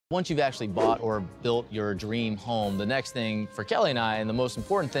Once you've actually bought or built your dream home, the next thing for Kelly and I, and the most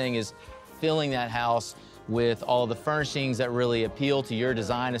important thing, is filling that house with all the furnishings that really appeal to your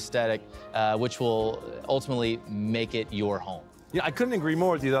design aesthetic, which will ultimately make it your home. Yeah, I couldn't agree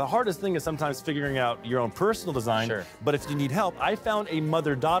more with you. The hardest thing is sometimes figuring out your own personal design. Sure. But if you need help, I found a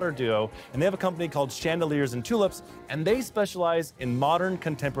mother-daughter duo, and they have a company called Chandeliers Tulips, and they specialize in modern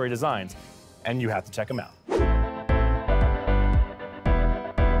contemporary designs. And you have to check them out.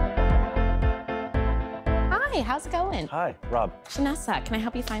 Hi, how's it going? Hi, Rob. Janessa, can I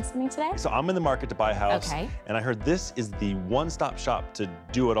help you find something today? So I'm in the market to buy a house, Okay. and I heard this is the one-stop shop to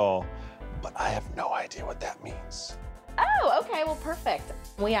do it all, but I have no idea what that means. Oh, okay, well, perfect.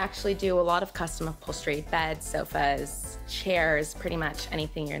 We actually do a lot of custom upholstery, beds, sofas, chairs, pretty much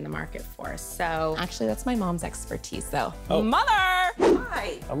anything you're in the market for. So actually, that's my mom's expertise, though. Oh. Mother!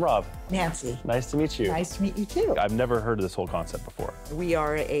 Hi, I'm Rob. Nancy. Nice to meet you. Nice to meet you too. I've never heard of this whole concept before. We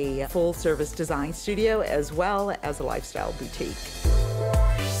are a full-service design studio as well as a lifestyle boutique.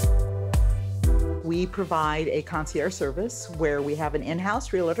 We provide a concierge service where we have an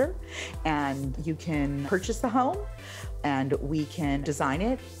in-house realtor, and you can purchase the home, and we can design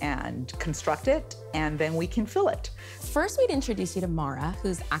it and construct it, and then we can fill it. First, we'd introduce you to Mara,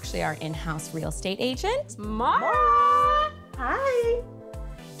 who's actually our in-house real estate agent. Mara! Hi.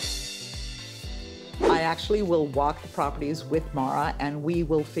 I actually will walk the properties with Mara, and we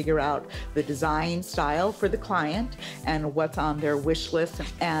will figure out the design style for the client and what's on their wish list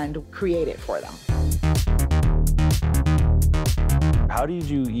and create it for them. How did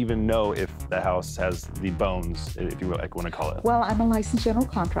you even know if the house has the bones, if you want to call it? Well, I'm a licensed general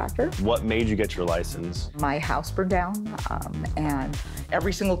contractor. What made you get your license? My house burned down, and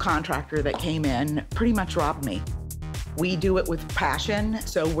every single contractor that came in pretty much robbed me. We do it with passion,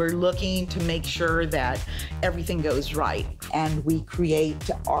 so we're looking to make sure that everything goes right, and we create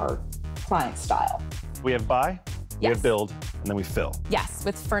our client style. We have buy, we Yes. have build, and then we fill. Yes,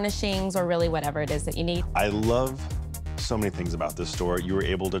 with furnishings or really whatever it is that you need. I love so many things about this store. You were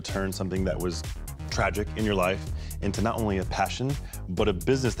able to turn something that was tragic in your life into not only a passion, but a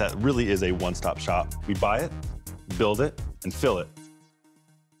business that really is a one-stop shop. We buy it, build it, and fill it.